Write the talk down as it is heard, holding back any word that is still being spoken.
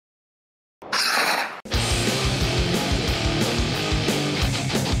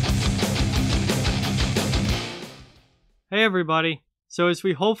Hey everybody. So as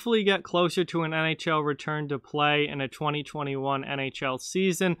we hopefully get closer to an NHL return to play in a 2021 NHL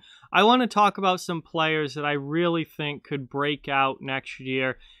season, I want to talk about some players that I really think could break out next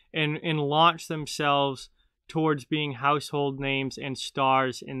year and launch themselves towards being household names and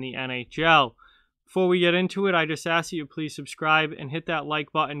stars in the NHL. Before we get into it, I just ask that you please subscribe and hit that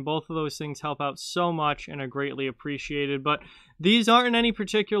like button. Both of those things help out so much and are greatly appreciated. But these aren't in any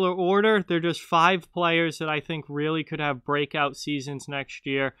particular order. They're just 5 players that I think really could have breakout seasons next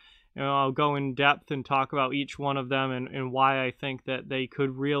year. I'll go in depth and talk about each one of them and why I think that they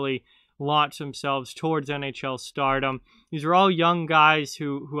could really launch themselves towards NHL stardom. These are all young guys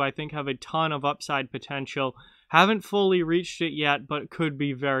who I think have a ton of upside potential. Haven't fully reached it yet, but could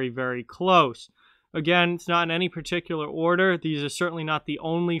be very, very close. Again, it's not in any particular order. These are certainly not the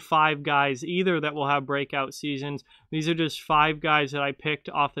only 5 guys either that will have breakout seasons. These are just 5 guys that I picked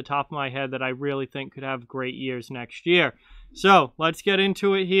off the top of my head that I really think could have great years next year. So, let's get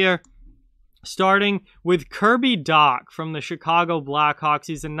into it here. Starting with Kirby Dach from the Chicago Blackhawks.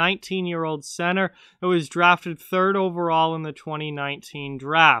 He's a 19-year-old center who was drafted 3rd overall in the 2019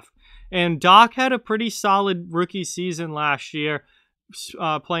 draft. And Dach had a pretty solid rookie season last year.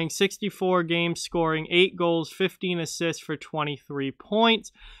 Playing 64 games, scoring 8 goals, 15 assists for 23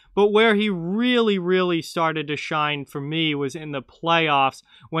 points. But where he really started to shine for me was in the playoffs,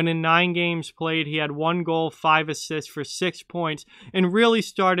 when in 9 games played, he had 1 goal, 5 assists for 6 points, and really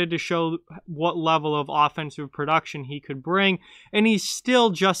started to show what level of offensive production he could bring. And he's still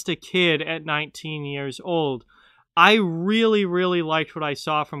just a kid at 19 years old. I really liked what I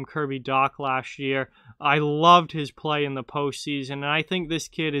saw from Kirby Dach last year. I loved his play in the postseason, and I think this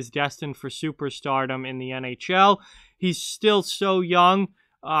kid is destined for superstardom in the NHL. He's still so young.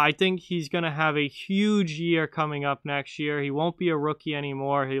 I think he's going to have a huge year coming up next year. He won't be a rookie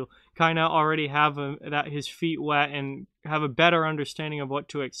anymore. He'll kind of already have his feet wet and have a better understanding of what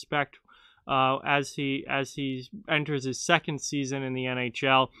to expect as he enters his 2nd season in the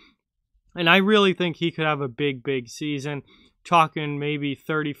NHL. And I really think he could have a big season, talking maybe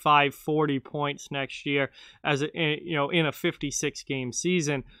 35, 40 points next year as in a 56-game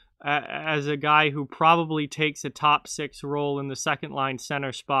season, as a guy who probably takes a top 6 role in the second-line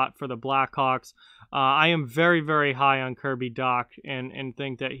center spot for the Blackhawks. I am very high on Kirby Dach and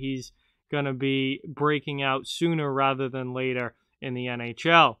think that he's going to be breaking out sooner rather than later in the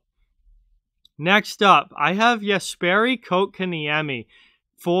NHL. Next up, I have Jesperi Kotkaniemi,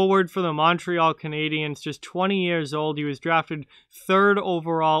 forward for the Montreal Canadiens, just 20 years old. He was drafted 3rd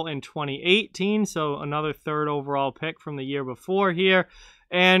overall in 2018, so another 3rd overall pick from the year before here.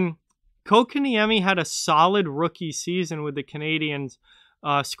 And Kotkaniemi had a solid rookie season with the Canadiens,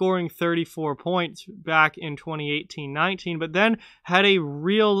 scoring 34 points back in 2018-19, but then had a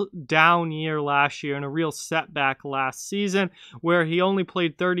real down year last year and a real setback last season, where he only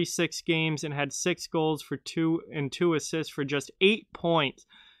played 36 games and had 6 goals for 2 assists for just 8 points,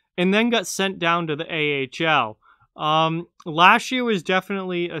 and then got sent down to the AHL. Last year was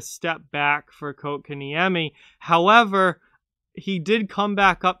definitely a step back for Kotkaniemi. However, he did come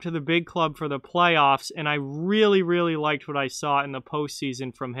back up to the big club for the playoffs, and I really liked what I saw in the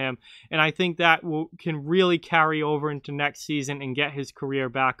postseason from him. And I think that can really carry over into next season and get his career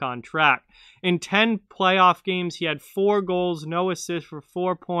back on track. In 10 playoff games, he had 4 goals, no assists for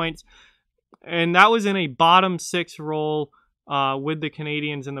 4 points, and that was in a bottom 6 role with the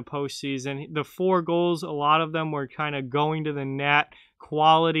Canadiens in the postseason. The 4 goals, a lot of them were kind of going to the net,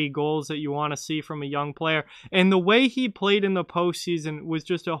 quality goals that you want to see from a young player. And the way he played in the postseason was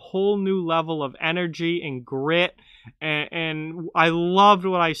just a whole new level of energy and grit. And I loved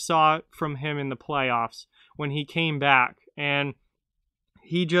what I saw from him in the playoffs when he came back. And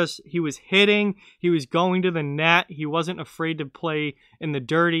he was hitting, he was going to the net, he wasn't afraid to play in the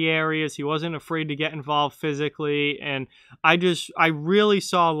dirty areas, he wasn't afraid to get involved physically, and I really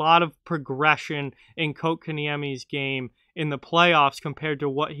saw a lot of progression in Kotkaniemi's game in the playoffs compared to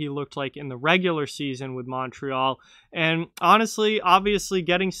what he looked like in the regular season with Montreal. And honestly, obviously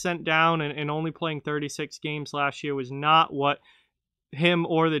getting sent down and only playing 36 games last year was not what him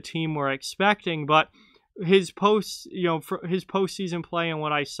or the team were expecting, but his postseason play and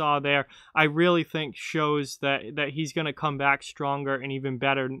what I saw there, I really think shows that he's going to come back stronger and even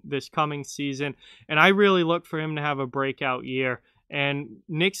better this coming season. And I really look for him to have a breakout year. And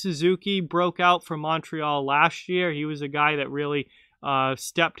Nick Suzuki broke out for Montreal last year. He was a guy that really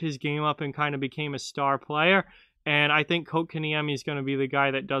stepped his game up and kind of became a star player. And I think Kotkaniemi is going to be the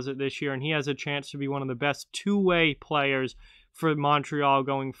guy that does it this year. And he has a chance to be one of the best two-way players for Montreal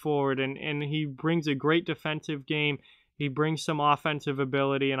going forward. And he brings a great defensive game. He brings some offensive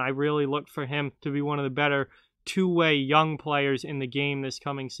ability. And I really look for him to be one of the better two-way young players in the game this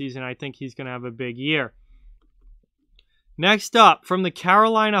coming season. I think he's going to have a big year. Next up, from the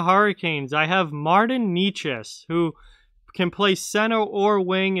Carolina Hurricanes, I have Martin Necas, who can play center or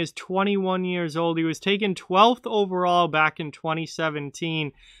wing, is 21 years old. He was taken 12th overall back in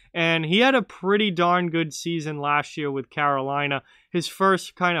 2017, and he had a pretty darn good season last year with Carolina. His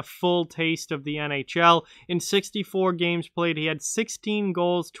first kind of full taste of the NHL. In 64 games played, he had 16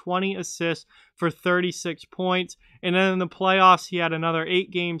 goals, 20 assists for 36 points. And then in the playoffs, he had another 8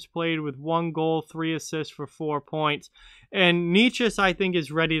 games played with 1 goal, 3 assists for 4 points. And Necas, I think,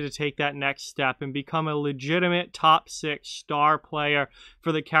 is ready to take that next step and become a legitimate top 6 star player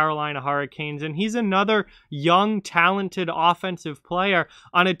for the Carolina Hurricanes. And he's another young, talented offensive player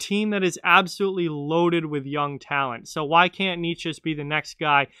on a team that is absolutely loaded with young talent. So why can't Necas be the next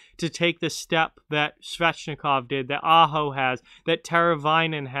guy to take the step that Svechnikov did, that Aho has, that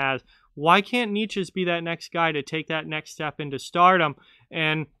Teravainen has? Why can't Necas be that next guy to take that next step into stardom?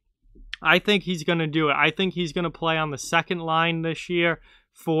 And I think he's going to do it. I think he's going to play on the second line this year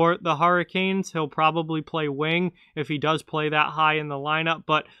for the Hurricanes. He'll probably play wing if he does play that high in the lineup,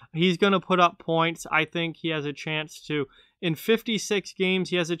 but he's going to put up points. I think he has a chance to, in 56 games,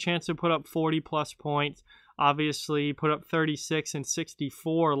 he has a chance to put up 40-plus points. Obviously, he put up 36 and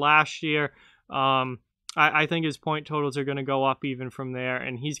 64 last year. I think his point totals are going to go up even from there,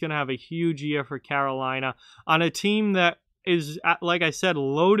 and he's going to have a huge year for Carolina on a team that is, like I said,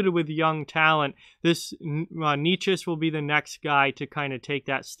 loaded with young talent. This Necas will be the next guy to kind of take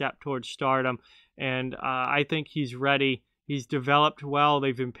that step towards stardom, and I think he's ready. He's developed well.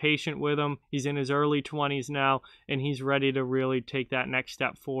 They've been patient with him. He's in his early 20s now, and he's ready to really take that next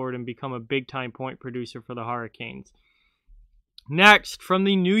step forward and become a big-time point producer for the Hurricanes. Next, from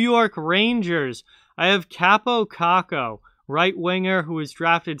the New York Rangers, I have Kaapo Kakko, right winger, who was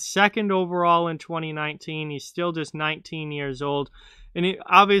drafted 2nd overall in 2019. He's still just 19 years old. And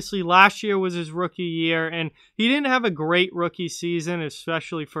obviously last year was his rookie year, and he didn't have a great rookie season,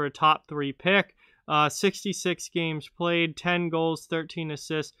 especially for a top 3 pick. 66 games played, 10 goals, 13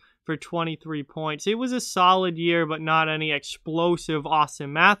 assists for 23 points. It was a solid year, but not any explosive Auston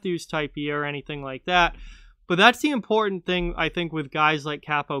Matthews type year or anything like that. But that's the important thing, I think, with guys like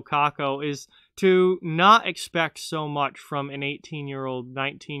Kaapo Kakko, is to not expect so much from an 18-year-old,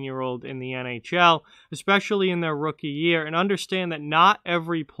 19-year-old in the NHL, especially in their rookie year, and understand that not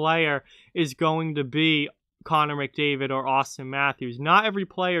every player is going to be Connor McDavid or Auston Matthews. Not every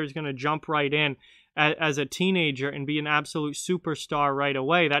player is going to jump right in as a teenager and be an absolute superstar right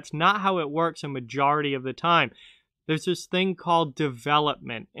away. That's not how it works a majority of the time. There's this thing called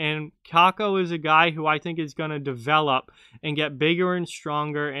development, and Kakko is a guy who I think is going to develop and get bigger and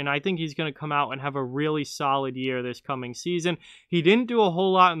stronger, and I think he's going to come out and have a really solid year this coming season. He didn't do a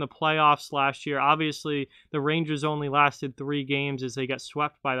whole lot in the playoffs last year. Obviously, the Rangers only lasted 3 games as they got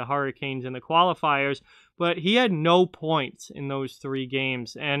swept by the Hurricanes in the qualifiers, but he had no points in those 3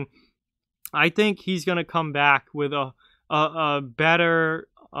 games, and I think he's going to come back with a better...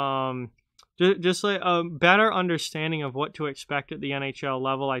 just like a better understanding of what to expect at the NHL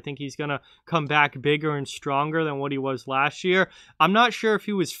level. I think he's going to come back bigger and stronger than what he was last year. I'm not sure if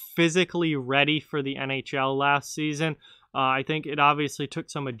he was physically ready for the NHL last season. I think it obviously took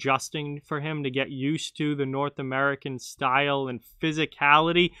some adjusting for him to get used to the North American style and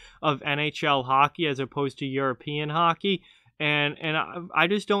physicality of NHL hockey as opposed to European hockey. And I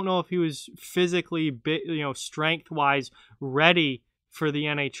just don't know if he was physically, strength-wise ready for the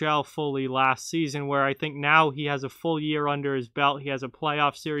NHL fully last season, where I think now he has a full year under his belt. He has a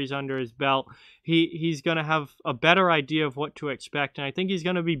playoff series under his belt. He's going to have a better idea of what to expect, and I think he's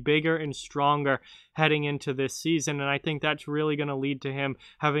going to be bigger and stronger heading into this season, and I think that's really going to lead to him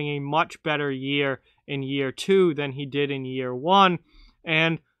having a much better year in year 2 than he did in year 1.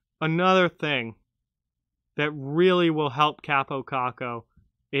 And another thing that really will help Kaapo Kakko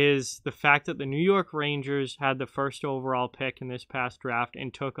is the fact that the New York Rangers had the 1st overall pick in this past draft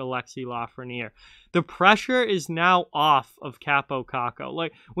and took Alexis Lafreniere. The pressure is now off of Kaapo Kakko.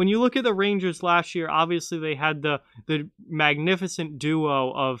 Like, when you look at the Rangers last year, obviously they had the magnificent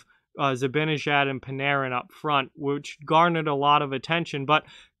duo of Zibanejad and Panarin up front, which garnered a lot of attention, but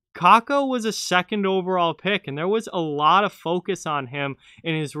Kakko was a 2nd overall pick, and there was a lot of focus on him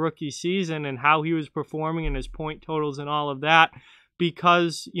in his rookie season and how he was performing and his point totals and all of that,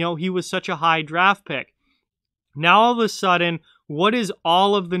 because, he was such a high draft pick. Now, all of a sudden, what is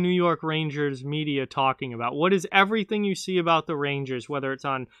all of the New York Rangers media talking about? What is everything you see about the Rangers, whether it's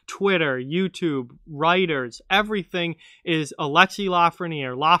on Twitter, YouTube, writers, everything is Alexis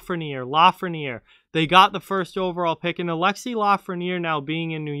Lafreniere. They got the first overall pick, and Alexis Lafreniere, now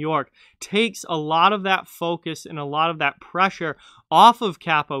being in New York, takes a lot of that focus and a lot of that pressure off of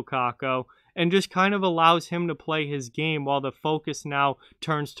Kaapo Kakko and just kind of allows him to play his game while the focus now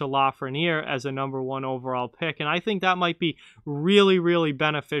turns to Lafreniere as a #1 overall pick. And I think that might be really, really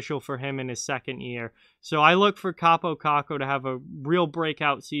beneficial for him in his second year. So I look for Kaapo Kakko to have a real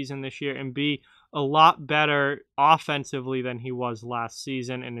breakout season this year and be a lot better offensively than he was last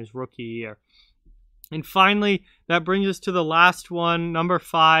season in his rookie year. And finally, that brings us to the last one, number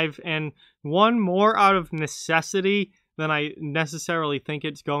 5, and one more out of necessity than I necessarily think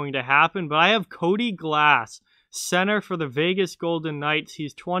it's going to happen. But I have Cody Glass, center for the Vegas Golden Knights.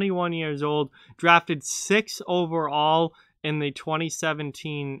 He's 21 years old, drafted 6th overall in the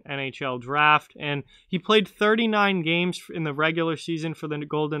 2017 NHL draft, and he played 39 games in the regular season for the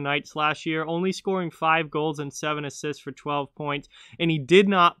Golden Knights last year, only scoring 5 goals and 7 assists for 12 points, and he did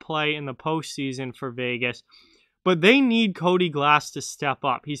not play in the postseason for Vegas. But they need Cody Glass to step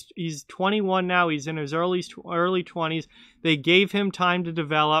up. He's 21 now. He's in his early 20s. They gave him time to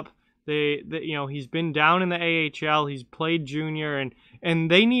develop. He's been down in the AHL. He's played junior, and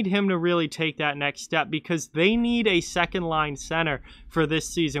they need him to really take that next step because they need a second-line center for this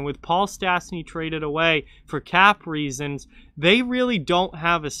season. With Paul Stastny traded away for cap reasons, they really don't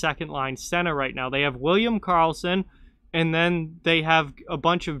have a second-line center right now. They have William Karlsson, and then they have a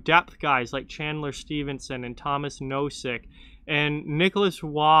bunch of depth guys like Chandler Stevenson and Thomas Nosek. And Nicholas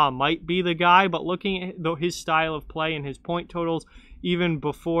Waugh might be the guy, but looking at his style of play and his point totals even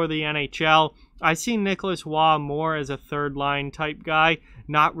before the NHL, I see Nicholas Waugh more as a third-line type guy,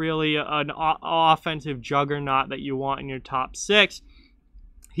 not really an offensive juggernaut that you want in your top 6.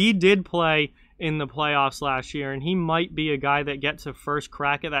 He did play in the playoffs last year, and he might be a guy that gets a first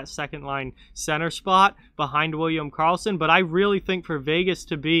crack at that second-line center spot behind William Karlsson, but I really think for Vegas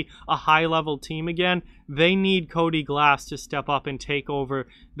to be a high-level team again, they need Cody Glass to step up and take over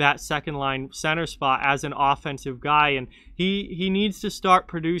that second-line center spot as an offensive guy, and he needs to start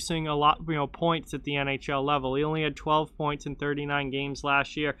producing a lot, points at the NHL level. He only had 12 points in 39 games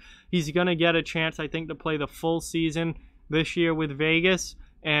last year. He's going to get a chance, I think, to play the full season this year with Vegas.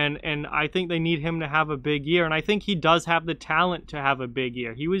 And I think they need him to have a big year. And I think he does have the talent to have a big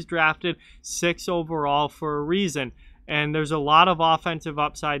year. He was drafted 6th overall for a reason. And there's a lot of offensive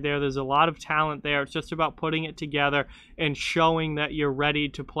upside there. There's a lot of talent there. It's just about putting it together and showing that you're ready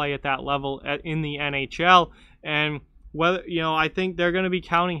to play at that level in the NHL. And whether I think they're going to be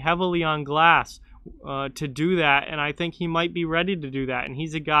counting heavily on Glass to do that. And I think he might be ready to do that. And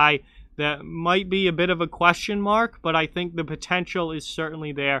he's a guy that might be a bit of a question mark, but I think the potential is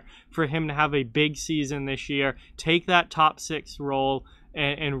certainly there for him to have a big season this year, take that top 6 role,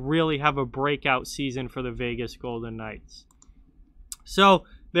 and really have a breakout season for the Vegas Golden Knights. So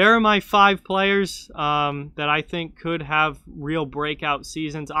there are my 5 players that I think could have real breakout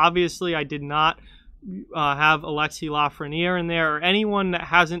seasons. Obviously, I did not have Alexis Lafreniere in there or anyone that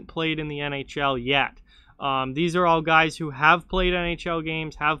hasn't played in the NHL yet. These are all guys who have played NHL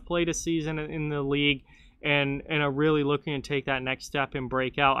games, have played a season in the league, and are really looking to take that next step and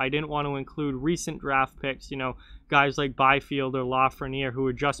break out. I didn't want to include recent draft picks, guys like Byfield or Lafreniere who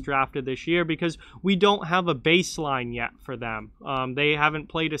were just drafted this year because we don't have a baseline yet for them. They haven't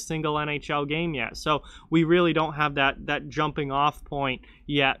played a single NHL game yet, so we really don't have that jumping off point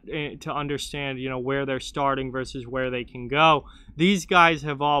yet to understand, where they're starting versus where they can go. These guys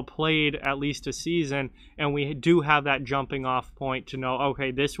have all played at least a season, and we do have that jumping off point to know,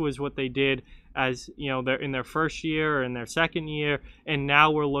 okay, this was what they did as they're in their first year or in their second year, and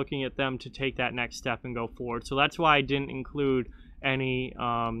now we're looking at them to take that next step and go forward. So that's why I didn't include any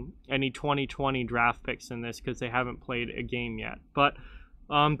 2020 draft picks in this, because they haven't played a game yet. But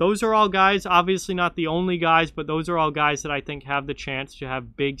those are all guys, obviously not the only guys, but those are all guys that I think have the chance to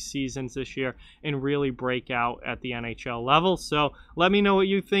have big seasons this year and really break out at the NHL level. So let me know what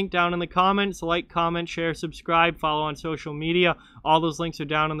you think down in the comments. Like, comment, share, subscribe, follow on social media. All those links are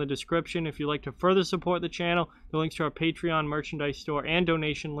down in the description. If you'd like to further support the channel, the links to our Patreon merchandise store and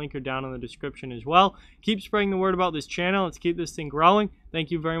donation link are down in the description as well. Keep spreading the word about this channel. Let's keep this thing growing. Thank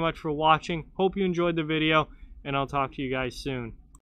you very much for watching. Hope you enjoyed the video, and I'll talk to you guys soon.